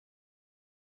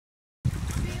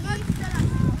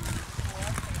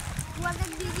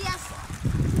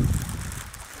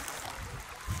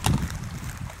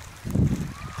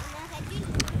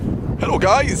Hello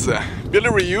guys, Billy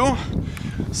Rioux.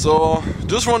 So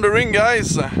just wondering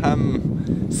guys,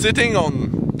 I'm sitting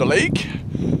on the lake,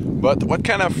 but what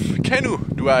kind of canoe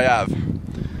do I have?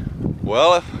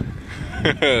 Well,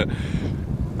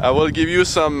 I will give you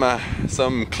some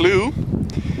clue.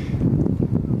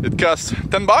 It costs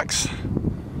 10 bucks,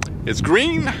 it's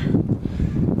green,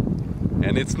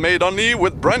 and it's made only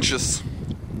with branches.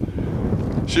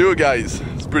 Show you guys,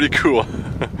 it's pretty cool.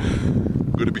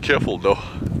 Gotta be careful though.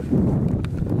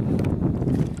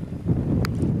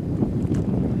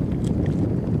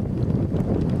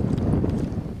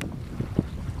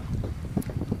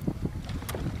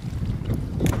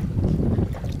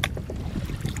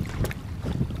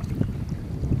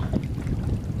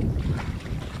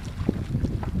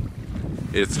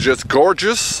 It's just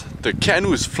gorgeous. The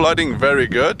canoe is floating very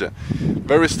good,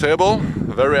 very stable,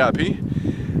 very happy.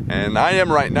 And I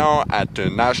am right now at a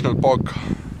national park,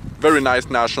 very nice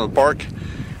national park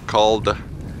called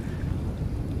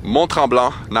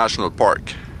Mont-Tremblant National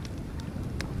Park.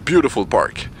 Beautiful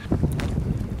park.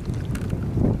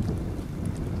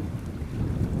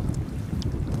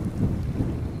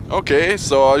 Okay,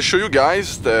 so I'll show you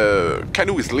guys. The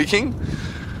canoe is leaking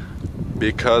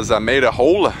because I made a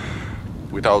hole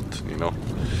without,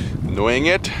 knowing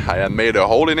it. I had made a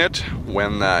hole in it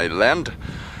when I landed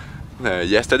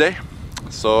yesterday.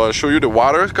 So I'll show you the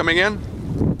water coming in.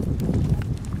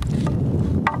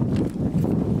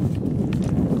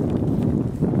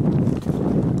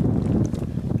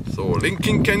 So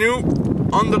linking canoe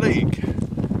on the lake.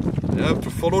 You have to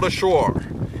follow the shore.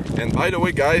 And by the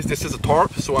way guys, this is a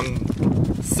tarp, so I'm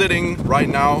sitting right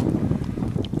now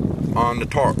on the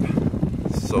tarp.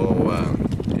 So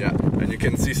yeah, and you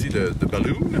can see the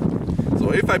balloon.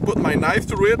 So if I put my knife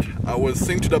through it, I will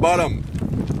sink to the bottom.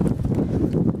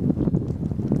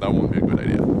 That won't be a good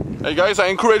idea. Hey guys, I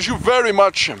encourage you very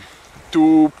much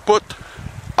to put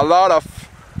a lot of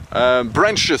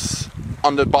branches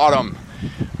on the bottom,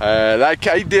 like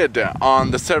I did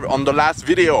on the last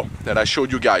video that I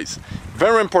showed you guys.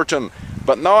 Very important.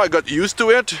 But now I got used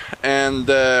to it, and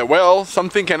well,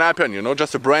 something can happen,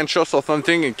 just a branch or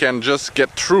something, it can just get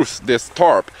through this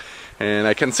tarp and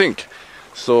I can sink.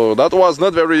 So that was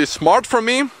not very smart for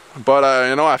me, but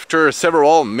after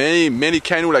many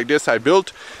canoe like this I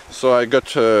built, so I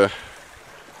got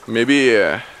maybe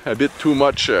a bit too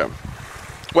much.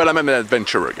 Well, I'm an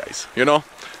adventurer, guys,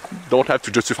 don't have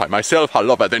to justify myself, I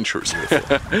love adventures.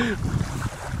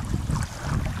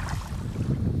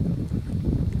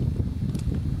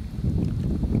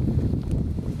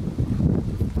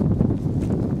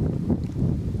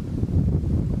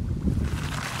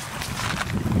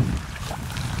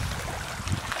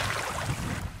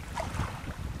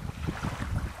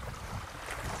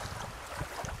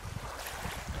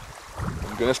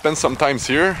 I'm gonna spend some time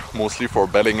here, mostly for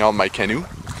bailing out my canoe.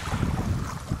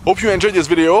 Hope you enjoyed this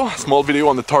video, small video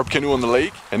on the Tarp Canoe on the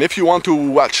lake. And if you want to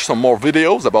watch some more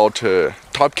videos about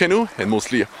Tarp Canoe, and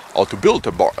mostly how to build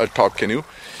a Tarp Canoe,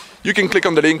 you can click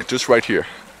on the link just right here.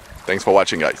 Thanks for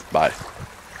watching guys, bye.